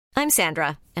I'm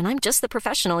Sandra, and I'm just the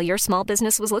professional your small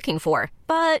business was looking for.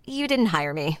 But you didn't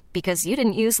hire me because you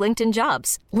didn't use LinkedIn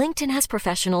Jobs. LinkedIn has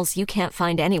professionals you can't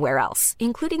find anywhere else,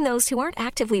 including those who aren't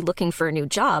actively looking for a new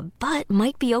job, but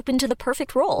might be open to the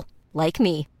perfect role, like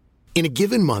me. In a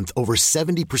given month, over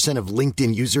 70% of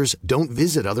LinkedIn users don't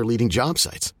visit other leading job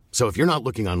sites. So if you're not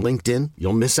looking on LinkedIn,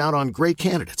 you'll miss out on great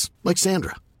candidates like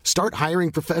Sandra. Start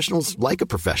hiring professionals like a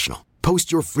professional.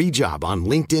 Post your free job on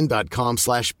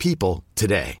linkedin.com/people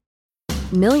today.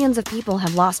 Millions of people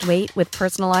have lost weight with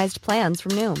personalized plans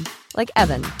from Noom. Like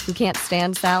Evan, who can't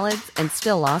stand salads and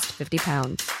still lost 50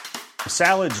 pounds.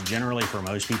 Salads generally for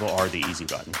most people are the easy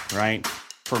button, right?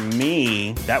 For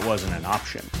me, that wasn't an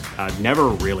option. I never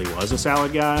really was a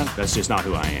salad guy. That's just not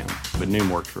who I am. But Noom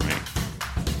worked for me.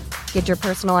 Get your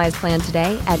personalized plan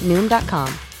today at Noom.com.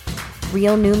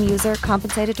 Real Noom user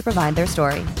compensated to provide their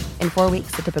story. In 4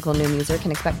 weeks, the typical Noom user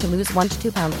can expect to lose 1 to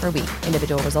 2 pounds per week.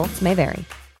 Individual results may vary.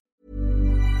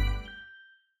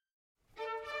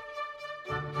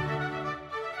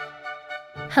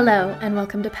 Hello and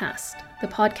welcome to Past, the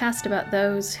podcast about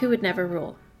those who would never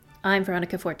rule. I'm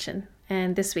Veronica Fortune,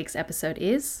 and this week's episode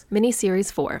is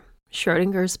Miniseries 4,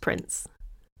 Schrödinger's Prince.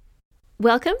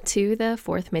 Welcome to the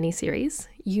fourth miniseries.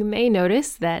 You may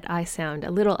notice that I sound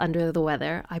a little under the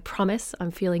weather. I promise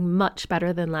I'm feeling much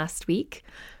better than last week.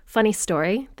 Funny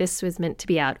story, this was meant to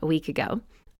be out a week ago.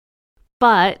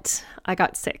 But I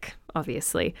got sick,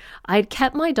 obviously. I'd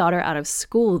kept my daughter out of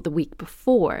school the week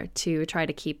before to try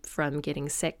to keep from getting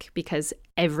sick because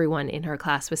everyone in her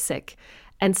class was sick.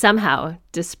 And somehow,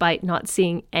 despite not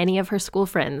seeing any of her school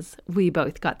friends, we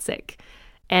both got sick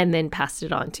and then passed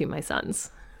it on to my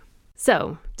sons.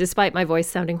 So, despite my voice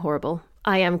sounding horrible,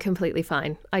 I am completely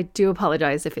fine. I do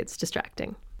apologize if it's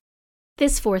distracting.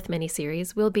 This fourth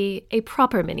miniseries will be a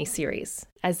proper miniseries,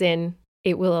 as in,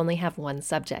 it will only have one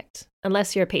subject,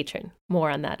 unless you're a patron.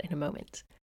 More on that in a moment.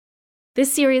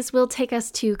 This series will take us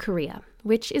to Korea,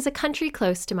 which is a country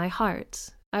close to my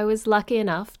heart. I was lucky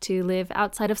enough to live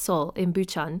outside of Seoul in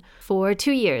Bucheon for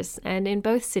 2 years, and in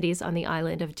both cities on the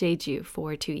island of Jeju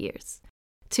for 2 years.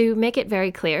 To make it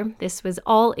very clear, this was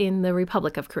all in the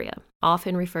Republic of Korea,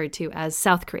 often referred to as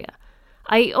South Korea.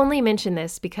 I only mention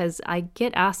this because I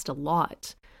get asked a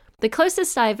lot. The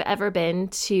closest I've ever been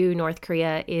to North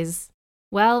Korea is,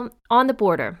 well, on the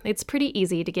border. It's pretty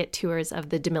easy to get tours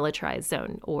of the Demilitarized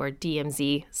Zone, or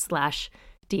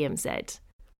DMZ/DMZ.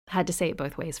 Had to say it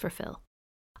both ways for Phil.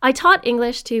 I taught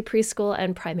English to preschool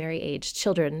and primary-aged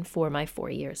children for my 4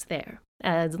 years there,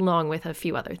 along with a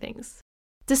few other things.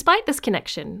 Despite this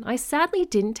connection, I sadly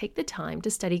didn't take the time to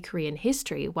study Korean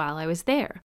history while I was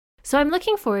there. So I'm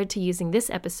looking forward to using this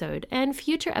episode and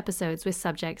future episodes with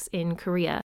subjects in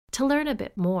Korea to learn a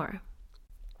bit more.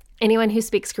 Anyone who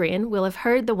speaks Korean will have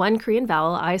heard the one Korean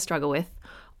vowel I struggle with,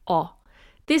 oh.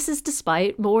 This is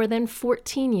despite more than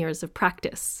 14 years of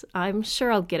practice. I'm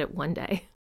sure I'll get it one day.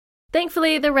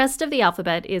 Thankfully, the rest of the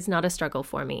alphabet is not a struggle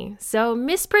for me, so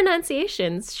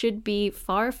mispronunciations should be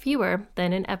far fewer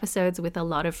than in episodes with a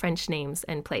lot of French names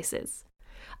and places.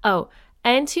 Oh,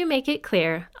 and to make it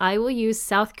clear, I will use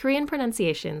South Korean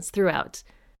pronunciations throughout,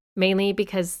 mainly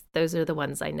because those are the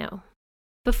ones I know.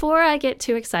 Before I get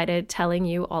too excited telling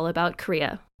you all about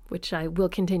Korea, which I will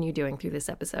continue doing through this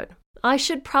episode, I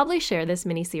should probably share this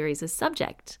miniseries'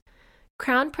 subject.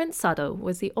 Crown Prince Sado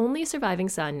was the only surviving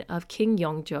son of King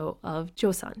Yeongjo of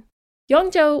Joseon.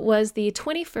 Yeongjo was the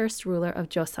 21st ruler of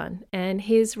Joseon, and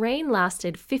his reign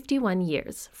lasted 51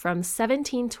 years, from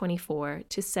 1724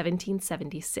 to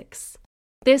 1776.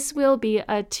 This will be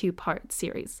a 2-part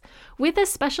series, with a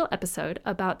special episode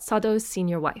about Sado's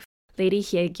senior wife, Lady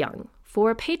Hye-kyung,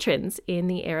 for patrons in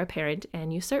the heir apparent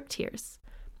and usurped tiers.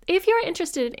 If you're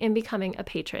interested in becoming a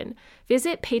patron,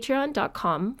 visit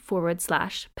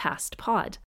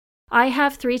patreon.com/pastpod. I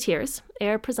have 3 tiers: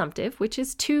 heir presumptive, which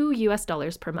is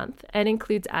 $2 per month and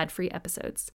includes ad-free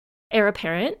episodes; heir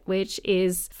apparent, which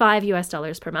is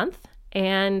 $5 per month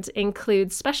and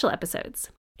includes special episodes;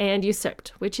 and usurped,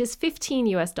 which is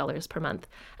 $15 per month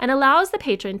and allows the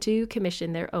patron to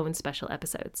commission their own special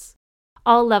episodes.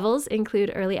 All levels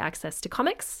include early access to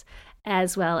comics,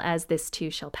 as well as This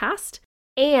Too Shall Pass,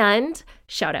 and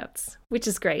shoutouts, which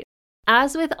is great.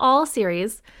 As with all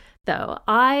series, though,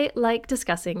 I like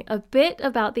discussing a bit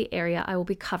about the area I will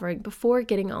be covering before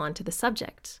getting on to the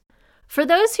subject. For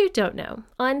those who don't know,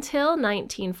 until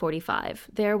 1945,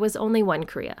 there was only one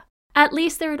Korea. At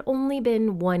least there had only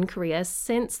been one Korea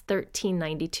since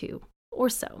 1392, or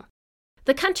so.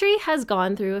 The country has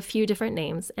gone through a few different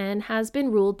names and has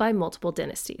been ruled by multiple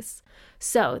dynasties.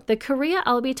 So, the Korea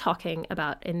I'll be talking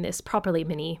about in this properly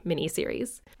mini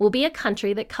series will be a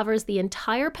country that covers the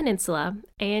entire peninsula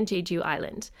and Jeju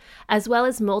Island, as well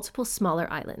as multiple smaller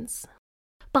islands.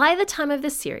 By the time of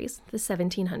this series, the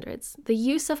 1700s, the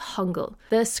use of Hangul,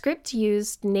 the script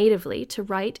used natively to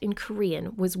write in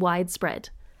Korean, was widespread,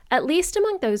 at least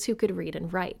among those who could read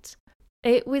and write.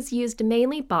 It was used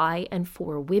mainly by and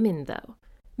for women, though.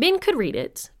 Men could read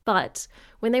it, but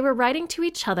when they were writing to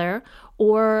each other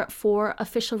or for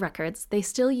official records, they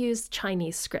still used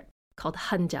Chinese script, called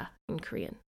Hanja in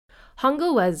Korean.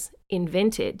 Hangul was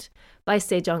invented by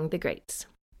Sejong the Great.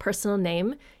 Personal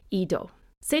name, Ido.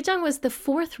 Sejong was the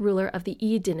fourth ruler of the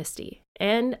Yi dynasty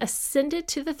and ascended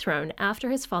to the throne after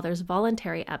his father's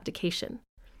voluntary abdication.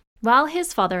 While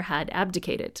his father had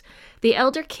abdicated, the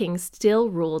elder king still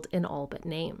ruled in all but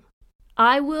name.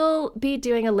 I will be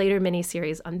doing a later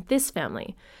mini-series on this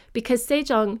family because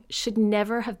Sejong should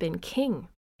never have been king.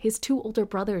 His two older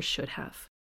brothers should have.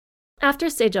 After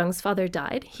Sejong's father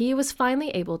died, he was finally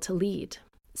able to lead.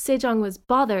 Sejong was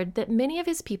bothered that many of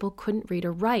his people couldn't read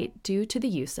or write due to the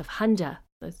use of Hanja,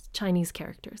 the Chinese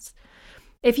characters.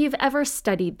 If you've ever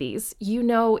studied these, you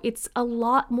know it's a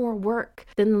lot more work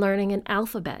than learning an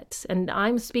alphabet, and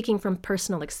I'm speaking from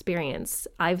personal experience.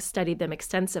 I've studied them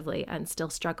extensively and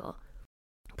still struggle.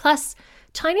 Plus,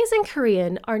 Chinese and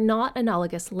Korean are not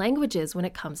analogous languages when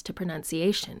it comes to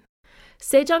pronunciation.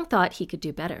 Sejong thought he could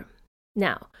do better.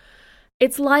 Now,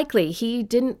 it's likely he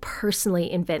didn't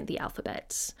personally invent the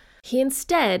alphabet. He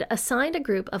instead assigned a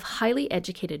group of highly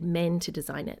educated men to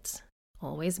design it.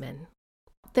 Always men.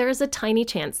 There is a tiny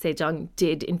chance Sejong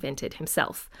did invent it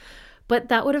himself, but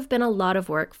that would have been a lot of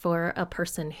work for a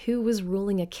person who was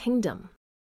ruling a kingdom.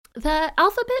 The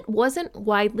alphabet wasn't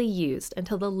widely used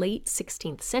until the late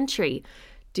 16th century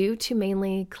due to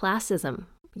mainly classism.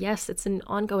 Yes, it's an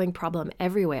ongoing problem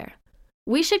everywhere.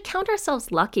 We should count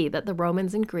ourselves lucky that the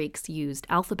Romans and Greeks used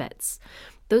alphabets.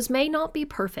 Those may not be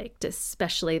perfect,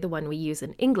 especially the one we use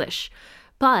in English,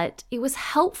 but it was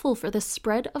helpful for the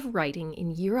spread of writing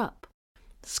in Europe.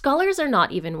 Scholars are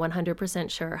not even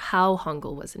 100% sure how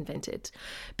Hangul was invented,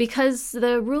 because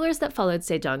the rulers that followed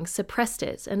Sejong suppressed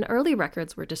it and early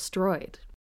records were destroyed.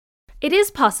 It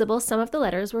is possible some of the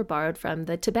letters were borrowed from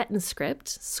the Tibetan script,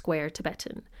 Square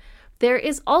Tibetan. There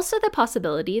is also the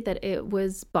possibility that it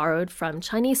was borrowed from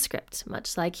Chinese script,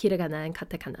 much like hiragana and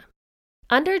katakana.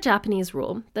 Under Japanese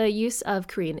rule, the use of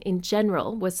Korean in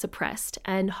general was suppressed,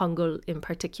 and Hangul in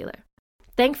particular.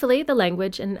 Thankfully, the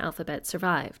language and alphabet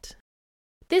survived.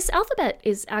 This alphabet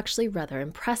is actually rather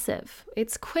impressive.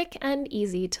 It's quick and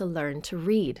easy to learn to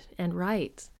read and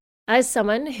write. As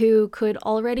someone who could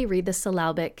already read the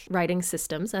syllabic writing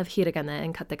systems of hiragana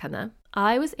and katakana,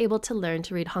 I was able to learn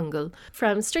to read Hangul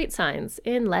from street signs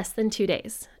in less than 2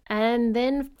 days, and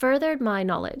then furthered my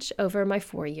knowledge over my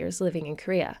 4 years living in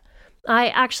Korea. I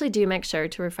actually do make sure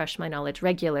to refresh my knowledge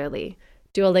regularly.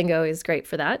 Duolingo is great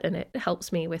for that, and it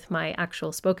helps me with my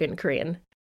actual spoken Korean.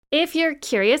 If you're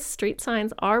curious, street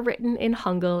signs are written in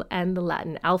Hangul and the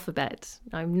Latin alphabet.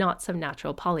 I'm not some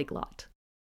natural polyglot,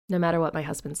 no matter what my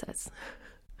husband says.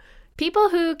 People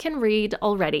who can read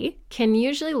already can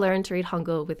usually learn to read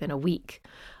Hangul within a week.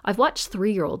 I've watched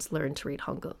 3-year-olds learn to read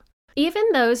Hangul. Even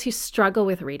those who struggle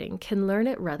with reading can learn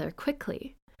it rather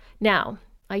quickly. Now,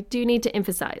 I do need to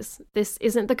emphasize, this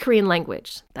isn't the Korean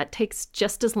language. That takes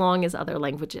just as long as other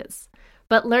languages.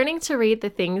 But learning to read the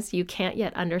things you can't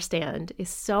yet understand is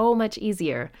so much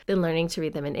easier than learning to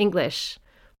read them in English,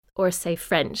 or say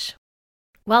French.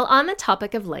 While on the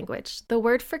topic of language, the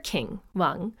word for king,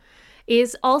 wang,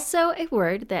 is also a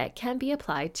word that can be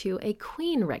applied to a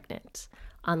queen regnant,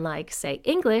 unlike, say,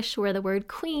 English, where the word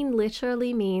queen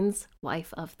literally means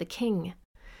wife of the king.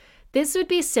 This would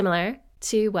be similar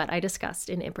to what I discussed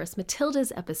in Empress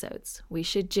Matilda's episodes. We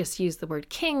should just use the word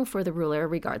king for the ruler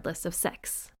regardless of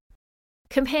sex.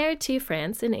 Compared to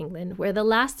France and England, where the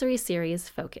last 3 series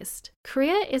focused,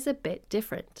 Korea is a bit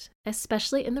different,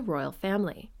 especially in the royal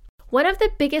family. One of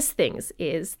the biggest things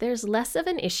is there's less of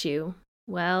an issue,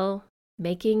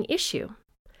 making issue.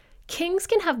 Kings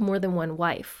can have more than one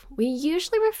wife. We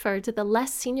usually refer to the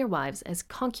less senior wives as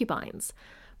concubines,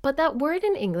 but that word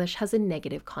in English has a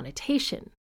negative connotation.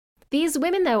 These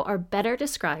women, though, are better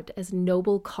described as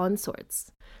noble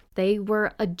consorts. They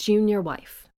were a junior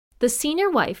wife. The senior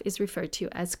wife is referred to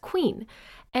as queen,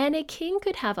 and a king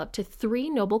could have up to 3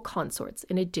 noble consorts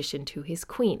in addition to his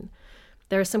queen.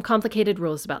 There are some complicated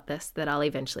rules about this that I'll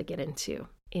eventually get into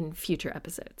in future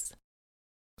episodes.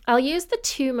 I'll use the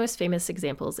 2 most famous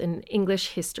examples in English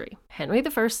history, Henry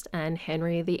I and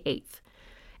Henry VIII.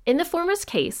 In the former's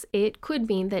case, it could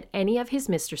mean that any of his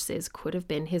mistresses could have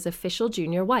been his official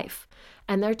junior wife,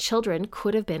 and their children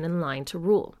could have been in line to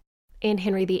rule. In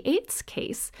Henry VIII's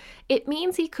case, it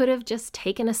means he could have just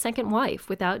taken a second wife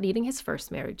without needing his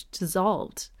first marriage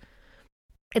dissolved.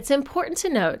 It's important to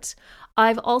note,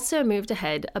 I've also moved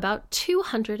ahead about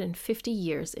 250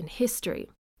 years in history.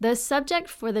 The subject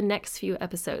for the next few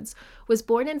episodes was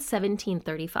born in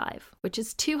 1735, which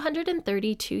is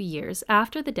 232 years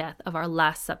after the death of our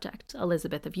last subject,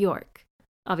 Elizabeth of York.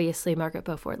 Obviously, Margaret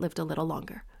Beaufort lived a little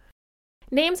longer.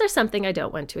 Names are something I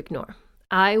don't want to ignore.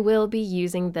 I will be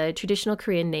using the traditional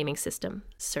Korean naming system,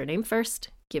 surname first,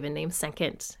 given name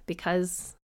second,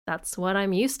 because that's what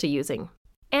I'm used to using,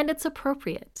 and it's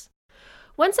appropriate.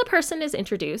 Once a person is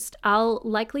introduced, I'll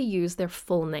likely use their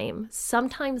full name,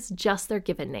 sometimes just their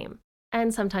given name,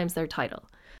 and sometimes their title,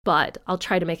 but I'll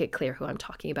try to make it clear who I'm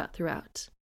talking about throughout.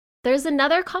 There's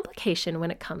another complication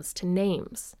when it comes to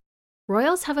names.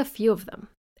 Royals have a few of them.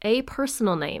 A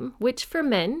personal name, which for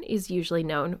men is usually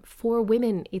known, for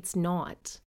women it's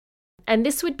not. And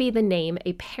this would be the name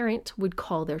a parent would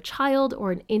call their child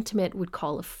or an intimate would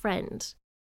call a friend.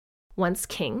 Once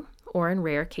king, or in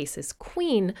rare cases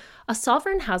queen, a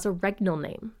sovereign has a regnal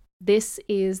name. This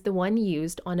is the one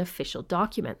used on official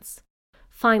documents.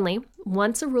 Finally,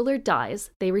 once a ruler dies,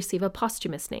 they receive a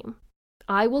posthumous name.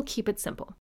 I will keep it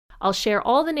simple. I'll share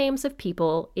all the names of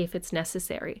people if it's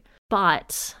necessary,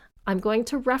 but I'm going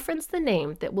to reference the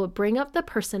name that will bring up the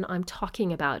person I'm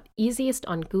talking about easiest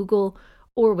on Google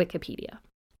or Wikipedia.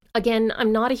 Again,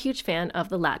 I'm not a huge fan of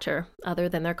the latter, other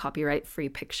than their copyright-free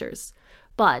pictures.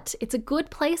 But it's a good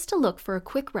place to look for a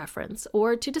quick reference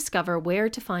or to discover where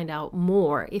to find out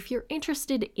more if you're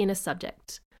interested in a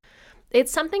subject.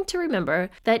 It's something to remember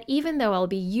that even though I'll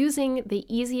be using the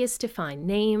easiest to find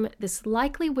name, this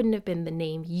likely wouldn't have been the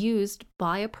name used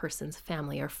by a person's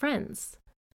family or friends.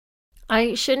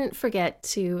 I shouldn't forget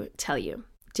to tell you,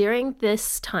 during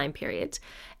this time period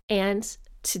and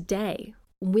today,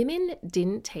 women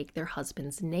didn't take their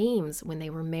husbands' names when they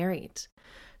were married.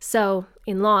 So,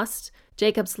 in Lost,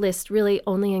 Jacob's list really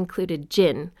only included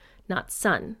Jin, not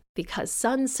Sun, because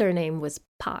Sun's surname was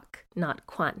Pak, not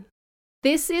Kwan.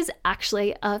 This is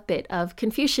actually a bit of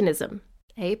Confucianism.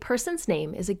 A person's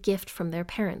name is a gift from their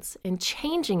parents, and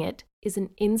changing it is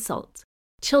an insult.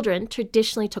 Children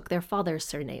traditionally took their father's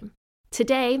surname.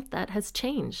 Today, that has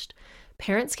changed.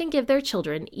 Parents can give their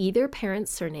children either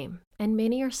parent's surname, and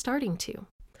many are starting to.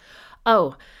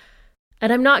 Oh,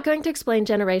 and I'm not going to explain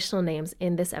generational names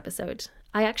in this episode.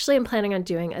 I actually am planning on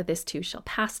doing a This Too Shall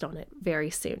Pass on it very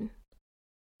soon.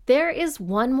 There is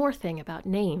one more thing about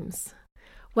names.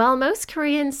 While most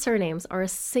Korean surnames are a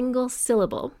single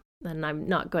syllable, and I'm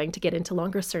not going to get into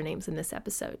longer surnames in this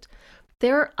episode,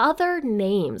 there are other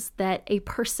names that a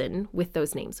person with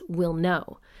those names will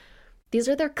know. These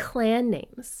are their clan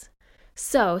names.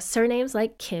 So surnames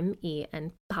like Kim, Lee,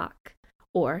 and Pak,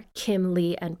 or Kim,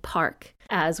 Lee, and Park,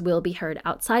 as will be heard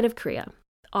outside of Korea,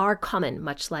 are common,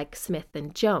 much like Smith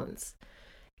and Jones.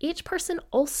 Each person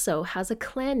also has a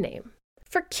clan name.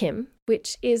 For Kim,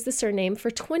 which is the surname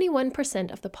for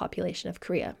 21% of the population of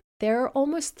Korea, there are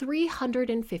almost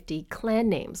 350 clan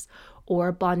names,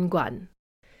 or bangwan.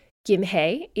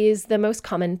 Kim-hae is the most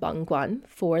common bangwan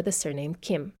for the surname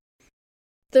Kim.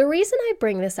 The reason I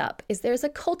bring this up is there's a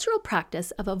cultural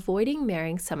practice of avoiding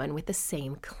marrying someone with the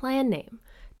same clan name,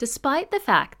 despite the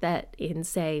fact that in,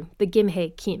 say, the Kim-hae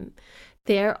Kim,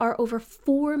 there are over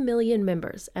 4 million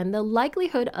members, and the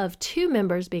likelihood of 2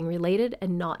 members being related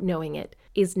and not knowing it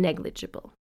is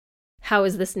negligible. How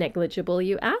is this negligible,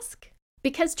 you ask?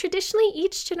 Because traditionally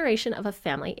each generation of a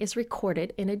family is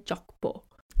recorded in a jokbo,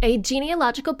 a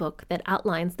genealogical book that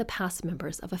outlines the past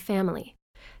members of a family.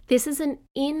 This is an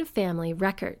in-family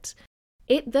record.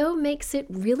 It, though, makes it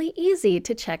really easy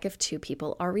to check if 2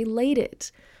 people are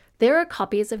related. There are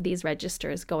copies of these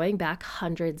registers going back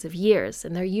hundreds of years,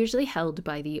 and they're usually held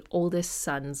by the oldest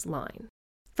son's line.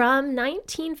 From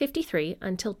 1953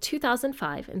 until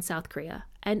 2005 in South Korea,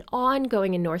 and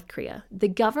ongoing in North Korea, the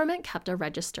government kept a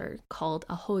register called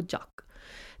a hojok.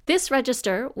 This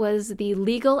register was the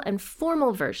legal and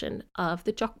formal version of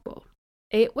the jokbo.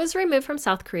 It was removed from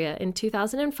South Korea in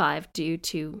 2005 due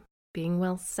to being,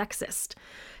 sexist,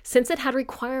 since it had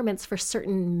requirements for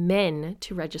certain men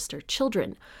to register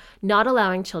children, not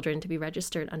allowing children to be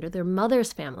registered under their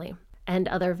mother's family, and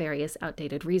other various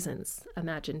outdated reasons.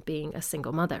 Imagine being a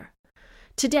single mother.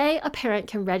 Today, a parent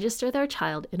can register their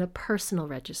child in a personal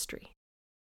registry.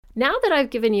 Now that I've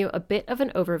given you a bit of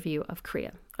an overview of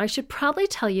Korea, I should probably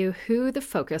tell you who the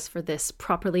focus for this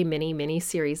properly mini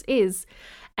series is,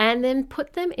 and then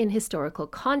put them in historical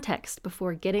context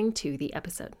before getting to the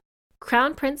episode.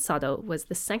 Crown Prince Sado was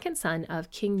the second son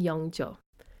of King Yeongjo.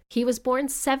 He was born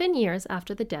 7 years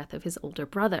after the death of his older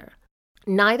brother.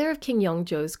 Neither of King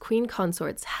Yeongjo's queen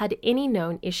consorts had any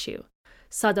known issue.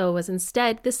 Sado was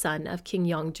instead the son of King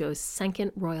Yeongjo's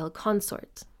second royal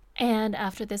consort. And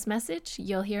after this message,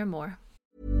 you'll hear more.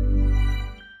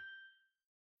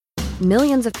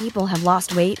 Millions of people have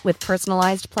lost weight with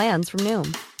personalized plans from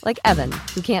Noom. Like Evan,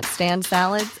 who can't stand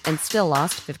salads and still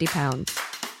lost 50 pounds.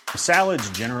 Salads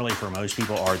generally for most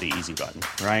people are the easy button,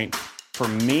 right? For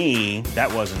me,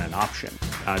 that wasn't an option.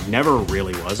 I never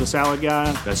really was a salad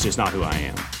guy. That's just not who I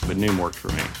am. But Noom worked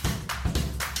for me.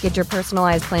 Get your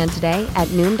personalized plan today at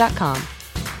Noom.com.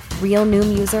 Real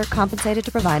Noom user compensated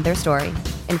to provide their story.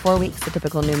 In 4 weeks, the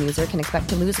typical Noom user can expect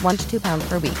to lose 1 to 2 pounds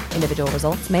per week. Individual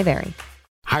results may vary.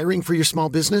 Hiring for your small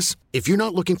business? If you're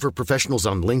not looking for professionals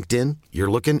on LinkedIn,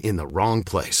 you're looking in the wrong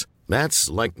place. That's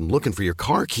like looking for your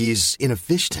car keys in a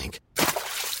fish tank.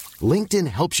 LinkedIn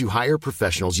helps you hire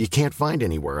professionals you can't find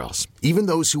anywhere else, even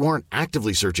those who aren't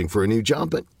actively searching for a new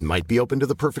job but might be open to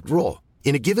the perfect role.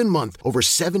 In a given month, over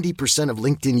 70% of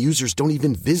LinkedIn users don't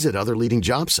even visit other leading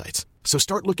job sites. So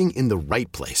start looking in the right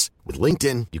place. With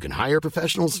LinkedIn, you can hire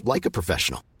professionals like a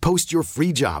professional. Post your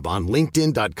free job on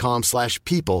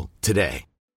linkedin.com/people today.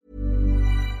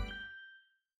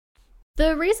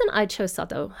 The reason I chose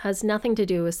Sado has nothing to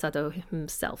do with Sado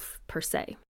himself, per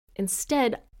se.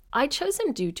 Instead, I chose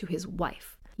him due to his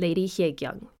wife, Lady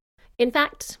Hye-kyung. In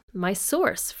fact, my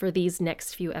source for these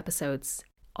next few episodes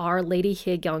are Lady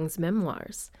Hye-kyung's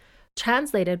memoirs,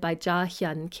 translated by Ja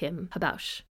Hyun Kim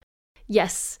Habaush.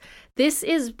 Yes, this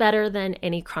is better than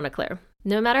any chronicler,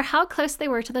 no matter how close they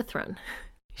were to the throne.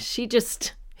 She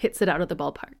just hits it out of the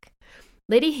ballpark.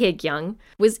 Lady Hye-kyung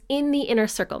was in the inner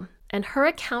circle, and her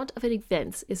account of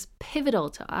events is pivotal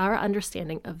to our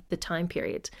understanding of the time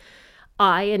period.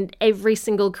 I and every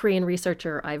single Korean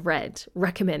researcher I've read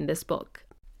recommend this book,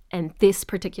 and this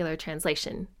particular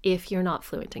translation, if you're not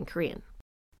fluent in Korean.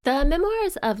 The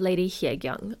memoirs of Lady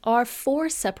Hye-kyung are 4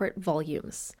 separate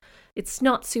volumes. It's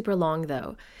not super long,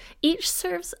 though. Each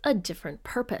serves a different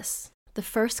purpose. The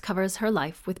first covers her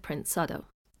life with Prince Sado.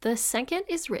 The second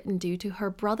is written due to her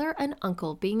brother and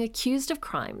uncle being accused of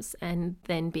crimes and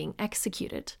then being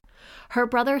executed. Her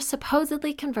brother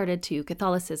supposedly converted to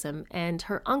Catholicism, and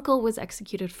her uncle was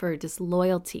executed for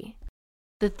disloyalty.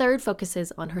 The third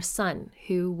focuses on her son,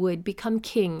 who would become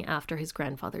king after his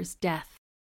grandfather's death.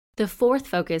 The fourth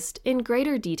focused in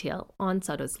greater detail on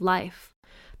Sado's life.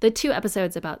 The 2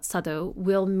 episodes about Sado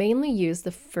will mainly use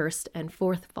the first and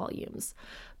fourth volumes,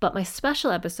 but my special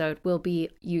episode will be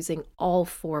using all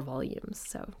 4 volumes,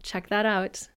 so check that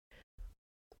out.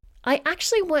 I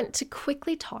actually want to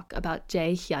quickly talk about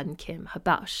Jae Hyun Kim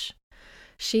Habaush.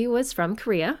 She was from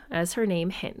Korea, as her name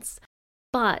hints,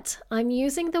 but I'm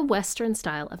using the Western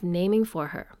style of naming for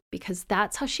her because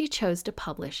that's how she chose to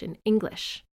publish in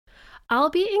English. I'll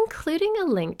be including a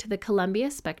link to the Columbia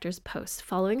Spectre's post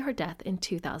following her death in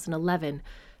 2011.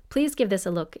 Please give this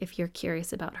a look if you're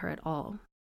curious about her at all.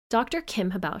 Dr.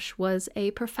 Kim Habaush was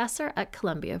a professor at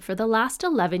Columbia for the last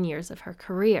 11 years of her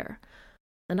career.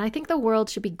 And I think the world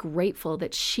should be grateful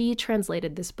that she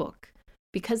translated this book,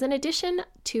 because in addition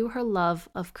to her love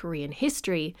of Korean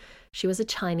history, she was a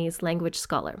Chinese language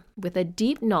scholar with a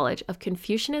deep knowledge of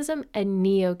Confucianism and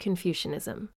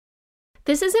Neo-Confucianism.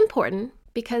 This is important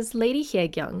because Lady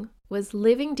Hye-kyung was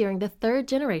living during the 3rd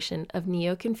generation of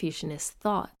Neo-Confucianist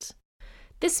thought.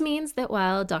 This means that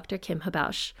while Dr. Kim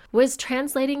Habaush was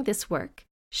translating this work,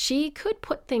 she could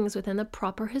put things within the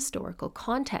proper historical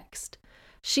context.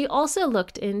 She also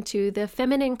looked into the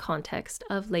feminine context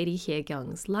of Lady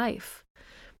Hye-kyung's life.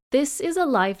 This is a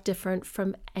life different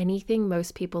from anything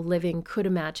most people living could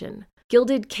imagine.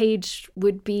 Gilded cage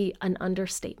would be an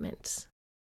understatement.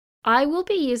 I will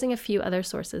be using a few other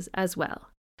sources as well.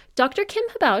 Dr. Kim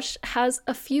Habaush has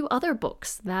a few other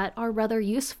books that are rather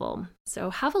useful,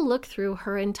 so have a look through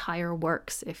her entire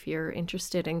works if you're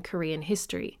interested in Korean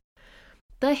history.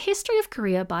 The History of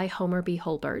Korea by Homer B.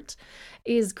 Holbert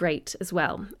is great as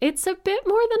well. It's a bit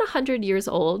more than 100 years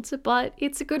old, but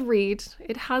it's a good read.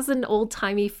 It has an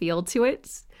old-timey feel to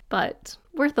it, but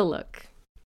worth a look.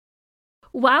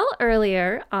 While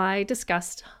earlier I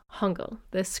discussed Hangul,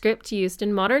 the script used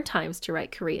in modern times to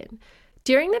write Korean,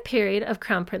 during the period of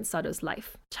Crown Prince Sado's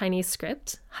life, Chinese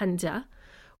script, Hanja,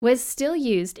 was still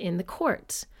used in the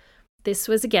court. This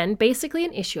was again basically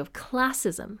an issue of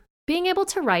classism. Being able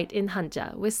to write in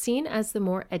Hanja was seen as the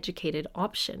more educated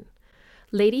option.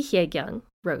 Lady Hye-kyung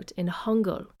wrote in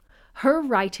Hangul. Her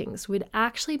writings would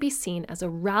actually be seen as a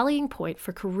rallying point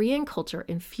for Korean culture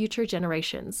in future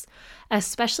generations,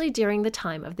 especially during the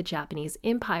time of the Japanese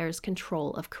Empire's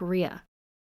control of Korea.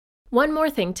 One more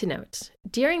thing to note.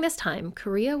 During this time,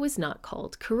 Korea was not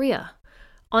called Korea.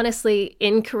 Honestly,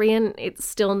 in Korean, it's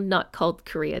still not called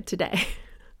Korea today.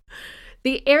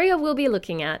 The area we'll be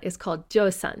looking at is called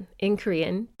Joseon, in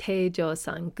Korean,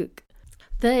 Daejoseon-guk.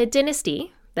 The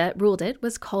dynasty that ruled it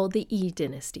was called the Yi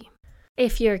dynasty.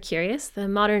 If you're curious, the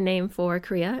modern name for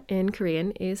Korea in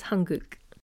Korean is Hanguk.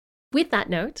 With that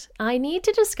note, I need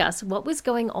to discuss what was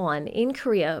going on in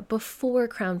Korea before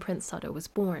Crown Prince Sado was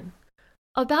born.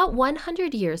 About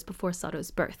 100 years before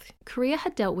Sado's birth, Korea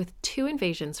had dealt with 2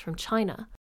 invasions from China,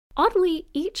 oddly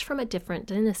each from a different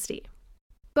dynasty.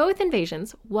 Both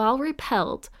invasions, while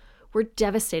repelled, were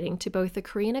devastating to both the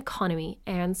Korean economy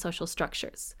and social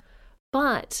structures.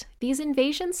 But these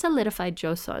invasions solidified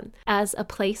Joseon as a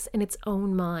place in its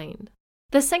own mind.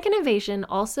 The second invasion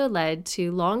also led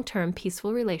to long-term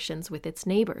peaceful relations with its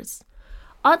neighbors.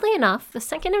 Oddly enough, the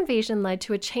second invasion led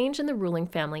to a change in the ruling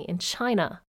family in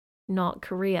China, not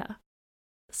Korea.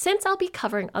 Since I'll be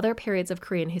covering other periods of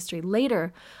Korean history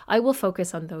later, I will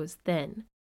focus on those then.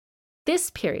 This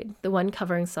period, the one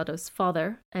covering Sado's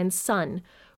father and son,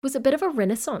 was a bit of a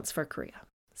renaissance for Korea.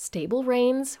 Stable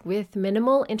reigns with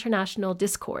minimal international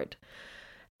discord.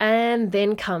 And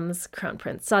then comes Crown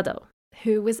Prince Sado,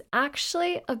 who was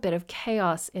actually a bit of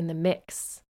chaos in the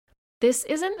mix. This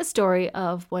isn't the story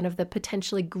of one of the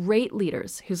potentially great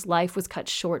leaders whose life was cut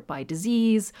short by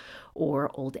disease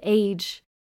or old age.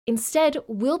 Instead,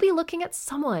 we'll be looking at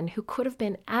someone who could have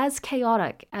been as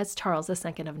chaotic as Charles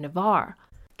II of Navarre,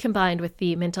 combined with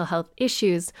the mental health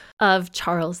issues of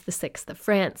Charles VI of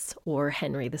France or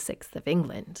Henry VI of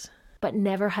England, but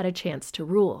never had a chance to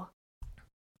rule.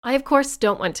 I, of course,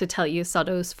 don't want to tell you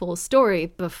Sado's full story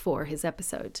before his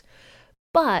episode,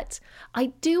 but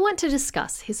I do want to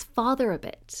discuss his father a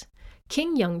bit.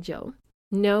 King Yeongjo,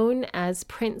 known as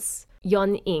Prince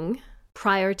Yeon-ing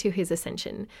prior to his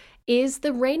ascension, is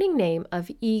the reigning name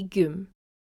of Lee-gum.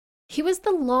 He was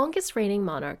the longest reigning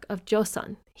monarch of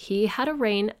Joseon. He had a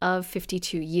reign of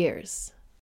 52 years.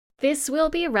 This will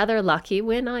be rather lucky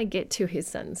when I get to his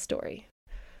son's story.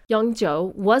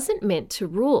 Yeongjo wasn't meant to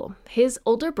rule. His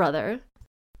older brother,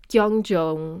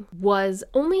 Gyeongjong, was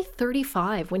only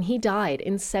 35 when he died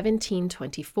in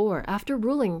 1724 after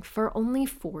ruling for only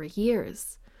 4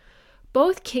 years.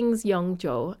 Both Kings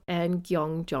Yeongjo and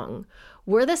Gyeongjong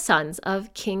were the sons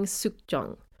of King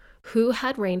Sukjong, who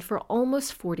had reigned for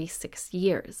almost 46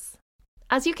 years.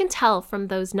 As you can tell from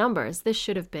those numbers, this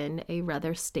should have been a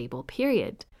rather stable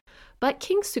period. But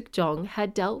King Sukjong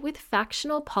had dealt with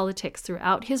factional politics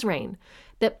throughout his reign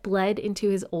that bled into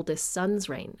his oldest son's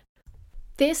reign.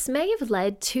 This may have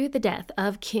led to the death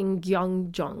of King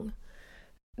Gyeongjong.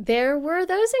 There were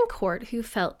those in court who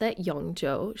felt that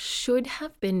Yeongjo should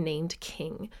have been named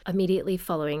king immediately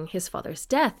following his father's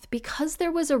death because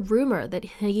there was a rumor that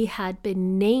he had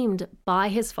been named by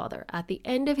his father at the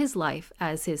end of his life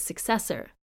as his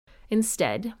successor.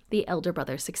 Instead, the elder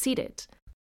brother succeeded.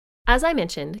 As I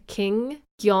mentioned, King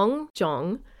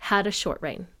Gyeongjong had a short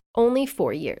reign, only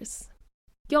 4 years.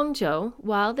 Yeongjo,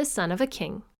 while the son of a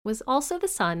king, was also the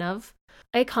son of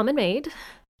a common maid,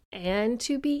 and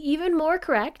to be even more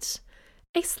correct,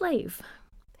 a slave.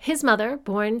 His mother,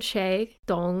 born Chae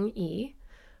Dong-yi,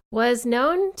 was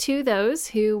known to those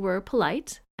who were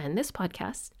polite, and this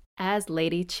podcast, as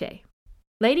Lady Chae.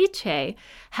 Lady Chae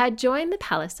had joined the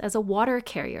palace as a water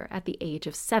carrier at the age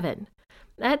of 7.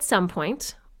 At some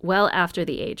point, well after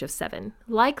the age of 7,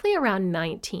 likely around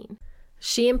 19,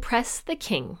 she impressed the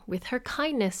king with her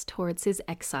kindness towards his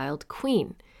exiled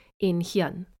queen, In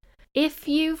Hyun. If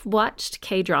you've watched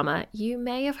K-drama, you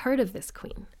may have heard of this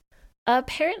queen.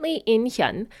 Apparently, In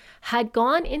Hyun had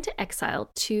gone into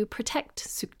exile to protect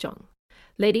Sukjong.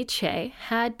 Lady Chae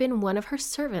had been one of her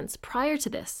servants prior to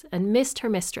this and missed her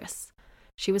mistress.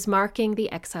 She was marking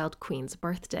the exiled queen's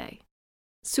birthday.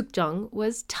 Sukjong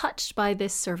was touched by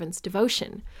this servant's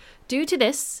devotion. Due to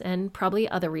this, and probably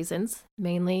other reasons,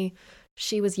 mainly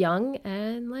she was young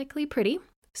and likely pretty,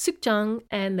 Sukjong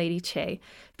and Lady Chae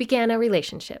began a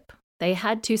relationship. They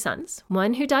had 2 sons,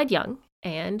 one who died young,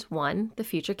 and one, the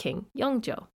future king,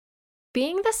 Yeongjo.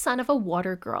 Being the son of a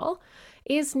water girl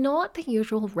is not the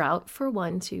usual route for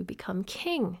one to become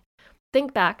king.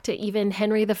 Think back to even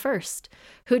Henry I,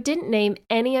 who didn't name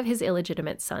any of his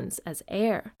illegitimate sons as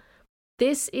heir.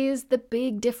 This is the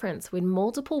big difference when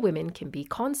multiple women can be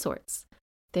consorts.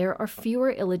 There are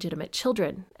fewer illegitimate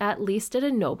children, at least at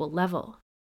a noble level.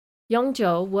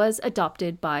 Yeongjo was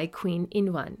adopted by Queen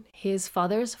Inwan, his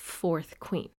father's 4th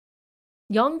queen.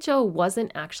 Yeongjo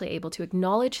wasn't actually able to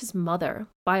acknowledge his mother,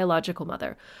 biological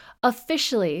mother,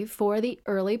 officially for the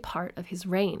early part of his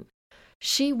reign.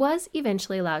 She was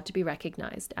eventually allowed to be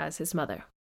recognized as his mother.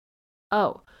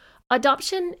 Oh,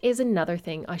 Adoption is another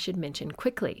thing I should mention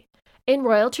quickly. In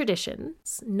royal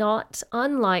traditions, not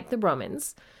unlike the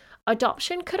Romans,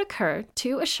 adoption could occur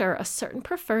to assure a certain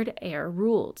preferred heir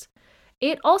ruled.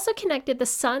 It also connected the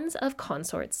sons of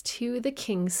consorts to the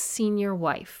king's senior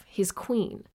wife, his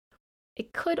queen.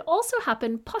 It could also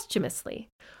happen posthumously,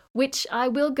 which I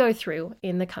will go through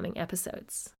in the coming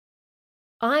episodes.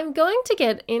 I'm going to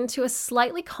get into a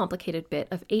slightly complicated bit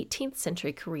of 18th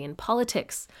century Korean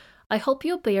politics. I hope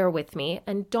you'll bear with me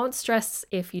and don't stress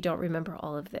if you don't remember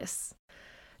all of this.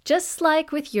 Just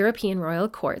like with European royal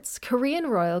courts, Korean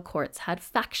royal courts had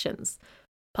factions.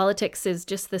 Politics is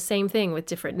just the same thing with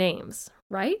different names,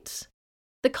 right?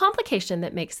 The complication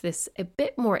that makes this a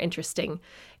bit more interesting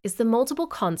is the multiple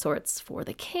consorts for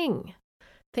the king.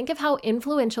 Think of how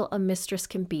influential a mistress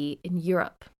can be in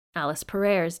Europe. Alice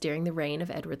Perrers during the reign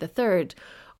of Edward III,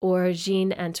 or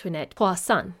Jean Antoinette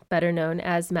Poisson, better known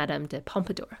as Madame de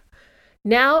Pompadour.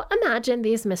 Now imagine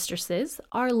these mistresses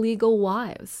are legal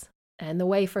wives, and the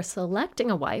way for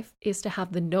selecting a wife is to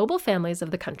have the noble families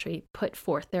of the country put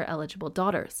forth their eligible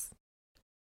daughters.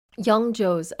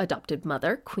 Yeongjo's adopted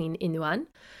mother, Queen Inwan,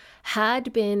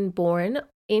 had been born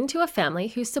into a family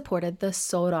who supported the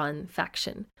Soran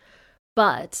faction,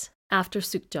 but after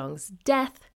Sukjeong's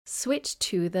death, switched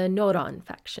to the Noran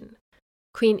faction.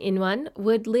 Queen Inwan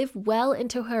would live well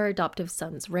into her adoptive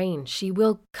son's reign. She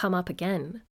will come up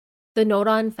again. The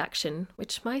Noran faction,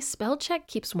 which my spell check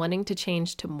keeps wanting to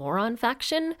change to Moron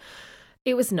faction,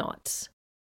 it was not,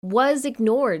 was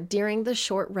ignored during the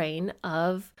short reign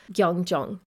of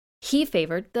Gyeongjong. He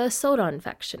favored the Soran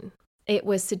faction. It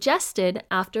was suggested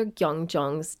after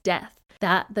Gyeongjong's death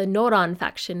that the Noran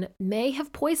faction may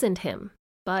have poisoned him,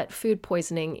 but food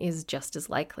poisoning is just as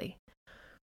likely.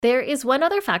 There is one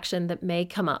other faction that may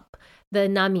come up, the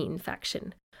Namin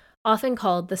faction, often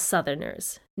called the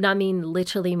Southerners. Namin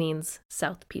literally means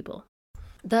South people.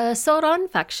 The Soran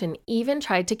faction even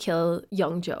tried to kill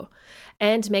Yeongjo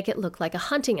and make it look like a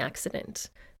hunting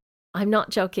accident. I'm not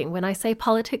joking when I say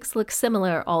politics look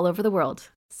similar all over the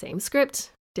world. Same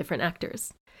script, different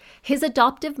actors. His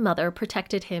adoptive mother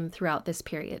protected him throughout this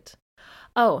period.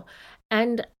 Oh,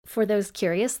 and for those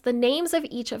curious, the names of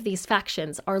each of these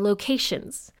factions are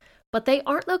locations, but they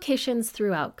aren't locations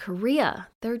throughout Korea.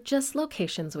 They're just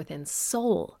locations within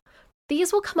Seoul.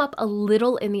 These will come up a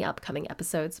little in the upcoming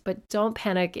episodes, but don't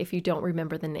panic if you don't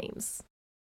remember the names.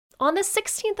 On the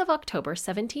 16th of October,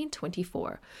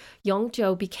 1724,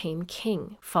 Yeongjo became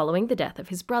king following the death of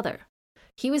his brother.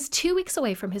 He was 2 weeks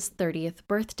away from his 30th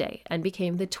birthday and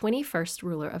became the 21st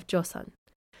ruler of Joseon.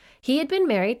 He had been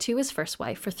married to his first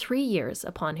wife for 3 years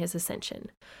upon his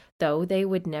ascension, though they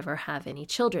would never have any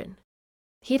children.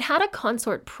 He'd had a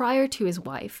consort prior to his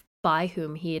wife, by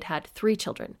whom he had had 3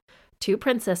 children, 2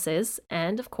 princesses,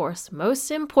 and of course,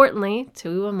 most importantly,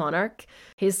 to a monarch,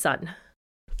 his son.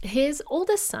 His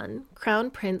oldest son, Crown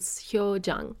Prince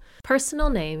Hyojang, personal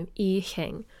name Lee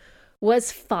Heng,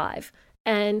 was 5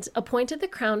 and appointed the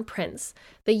crown prince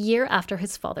the year after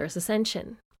his father's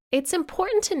ascension. It's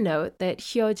important to note that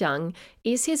Hyojang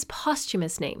is his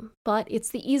posthumous name, but it's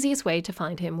the easiest way to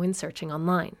find him when searching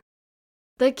online.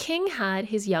 The king had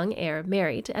his young heir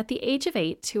married at the age of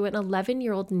 8 to an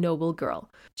 11-year-old noble girl,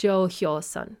 Jo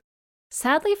Hyo-sun.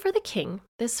 Sadly for the king,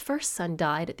 this first son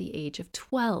died at the age of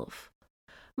 12.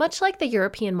 Much like the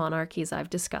European monarchies I've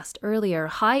discussed earlier,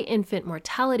 high infant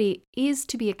mortality is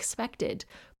to be expected,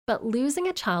 but losing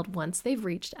a child once they've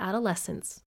reached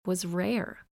adolescence was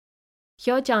rare.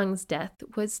 Hyojang's death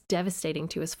was devastating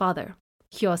to his father.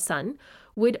 Hyo-sun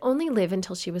would only live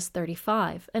until she was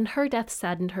 35, and her death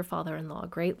saddened her father-in-law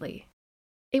greatly.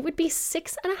 It would be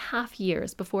 6.5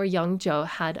 years before Yeongjo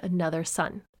had another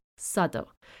son, Sado,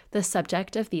 the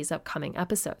subject of these upcoming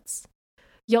episodes.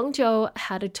 Yeongjo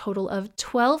had a total of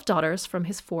 12 daughters from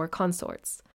his 4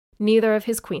 consorts. Neither of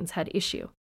his queens had issue.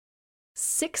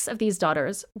 6 of these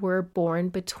daughters were born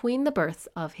between the births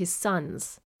of his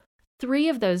sons. 3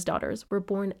 of those daughters were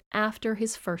born after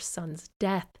his first son's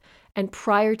death and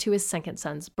prior to his second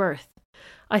son's birth.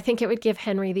 I think it would give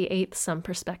Henry VIII some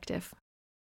perspective.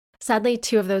 Sadly,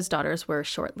 2 of those daughters were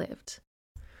short-lived.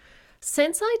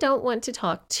 Since I don't want to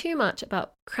talk too much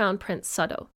about Crown Prince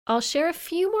Sado, I'll share a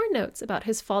few more notes about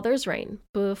his father's reign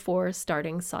before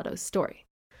starting Sado's story.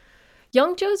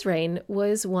 Yeongjo's reign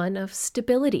was one of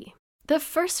stability. The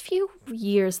first few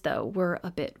years, though, were a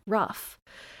bit rough.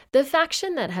 The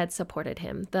faction that had supported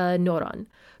him, the Noran,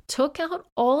 took out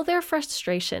all their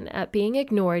frustration at being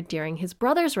ignored during his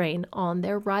brother's reign on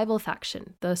their rival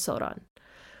faction, the Soran.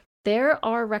 There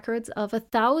are records of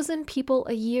 1,000 people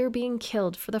a year being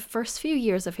killed for the first few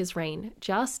years of his reign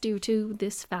just due to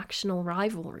this factional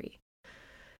rivalry.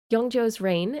 Yongzhou's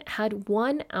reign had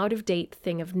one out-of-date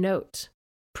thing of note: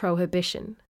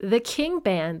 prohibition. The king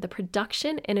banned the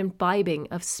production and imbibing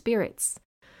of spirits.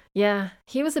 Yeah,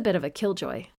 he was a bit of a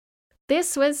killjoy.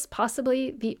 This was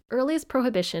possibly the earliest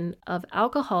prohibition of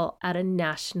alcohol at a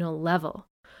national level.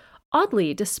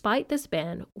 Oddly, despite this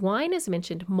ban, wine is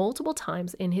mentioned multiple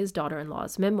times in his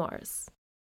daughter-in-law's memoirs.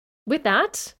 With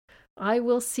that, I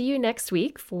will see you next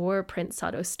week for Prince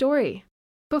Sado's story.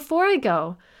 Before I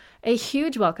go, a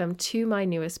huge welcome to my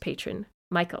newest patron,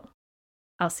 Michael.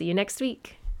 I'll see you next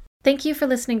week. Thank you for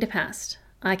listening to Past.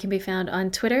 I can be found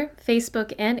on Twitter,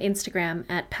 Facebook, and Instagram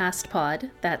at PastPod.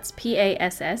 That's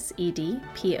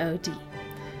PASSEDPOD.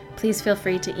 Please feel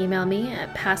free to email me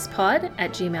at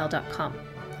pastpod@gmail.com.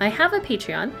 I have a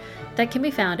Patreon that can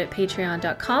be found at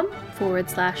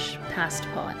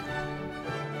patreon.com/pastpod.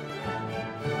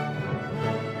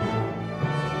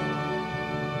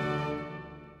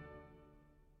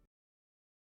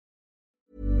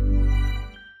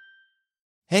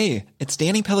 Hey, it's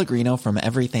Danny Pellegrino from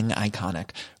Everything Iconic.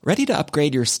 Ready to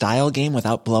upgrade your style game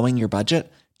without blowing your budget?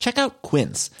 Check out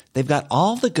Quince. They've got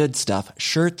all the good stuff,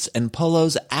 shirts and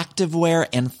polos, activewear,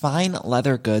 and fine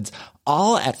leather goods,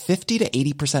 all at 50 to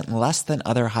 80% less than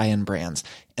other high-end brands.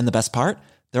 And the best part?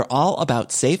 They're all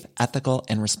about safe, ethical,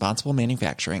 and responsible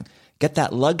manufacturing. Get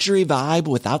that luxury vibe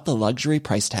without the luxury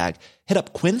price tag. Hit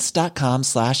up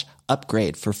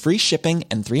quince.com/upgrade for free shipping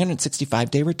and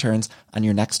 365-day returns on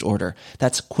your next order.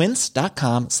 That's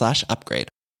quince.com/upgrade.